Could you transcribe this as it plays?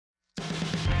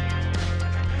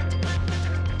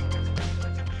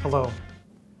Hello,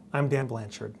 I'm Dan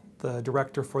Blanchard, the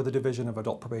Director for the Division of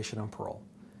Adult Probation and Parole.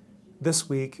 This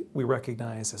week we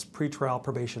recognize as Pretrial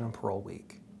Probation and Parole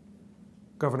Week.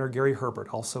 Governor Gary Herbert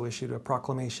also issued a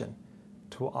proclamation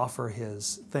to offer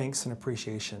his thanks and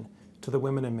appreciation to the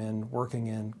women and men working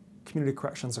in community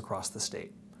corrections across the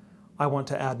state. I want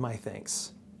to add my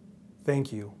thanks.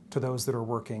 Thank you to those that are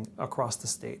working across the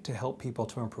state to help people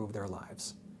to improve their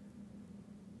lives.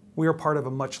 We are part of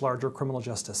a much larger criminal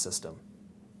justice system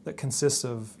that consists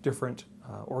of different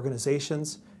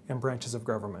organizations and branches of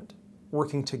government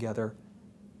working together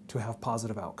to have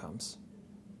positive outcomes.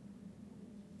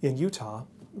 In Utah,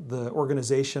 the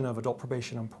Organization of Adult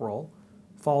Probation and Parole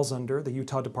falls under the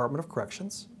Utah Department of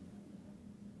Corrections.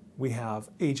 We have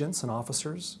agents and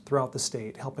officers throughout the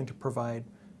state helping to provide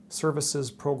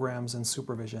services, programs, and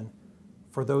supervision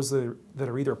for those that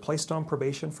are either placed on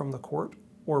probation from the court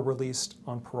or released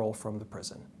on parole from the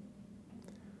prison.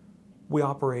 We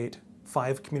operate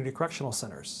 5 community correctional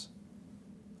centers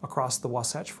across the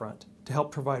Wasatch Front to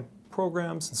help provide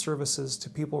programs and services to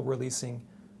people releasing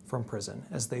from prison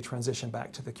as they transition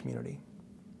back to the community.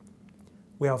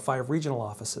 We have 5 regional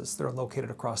offices that are located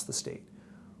across the state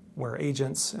where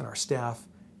agents and our staff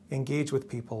engage with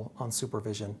people on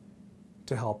supervision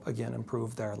to help, again,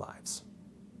 improve their lives.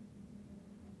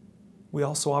 We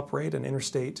also operate an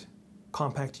interstate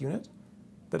compact unit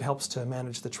that helps to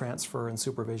manage the transfer and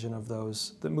supervision of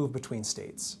those that move between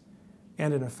states,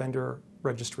 and an offender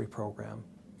registry program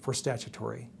for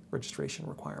statutory registration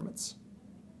requirements.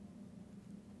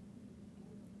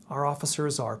 Our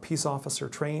officers are peace officer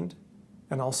trained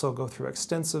and also go through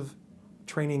extensive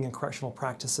training in correctional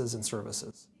practices and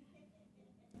services.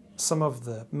 Some of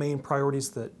the main priorities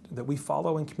that we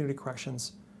follow in community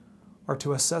corrections are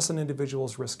to assess an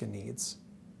individual's risk and needs,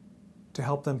 to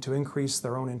help them to increase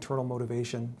their own internal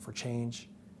motivation for change,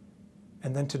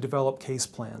 and then to develop case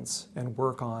plans and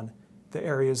work on the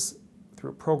areas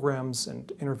through programs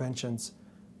and interventions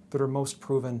that are most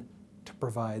proven to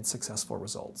provide successful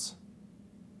results.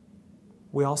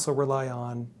 We also rely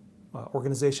on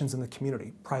organizations in the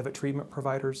community, private treatment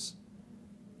providers,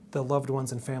 the loved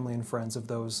ones and family and friends of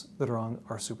those that are on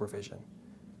our supervision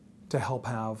to help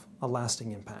have a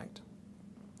lasting impact.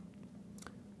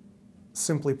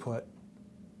 Simply put,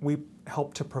 we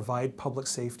help to provide public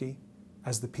safety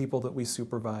as the people that we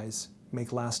supervise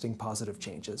make lasting positive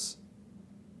changes.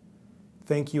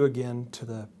 Thank you again to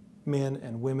the men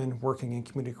and women working in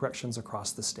community corrections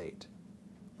across the state.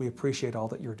 We appreciate all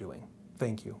that you're doing.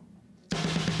 Thank you.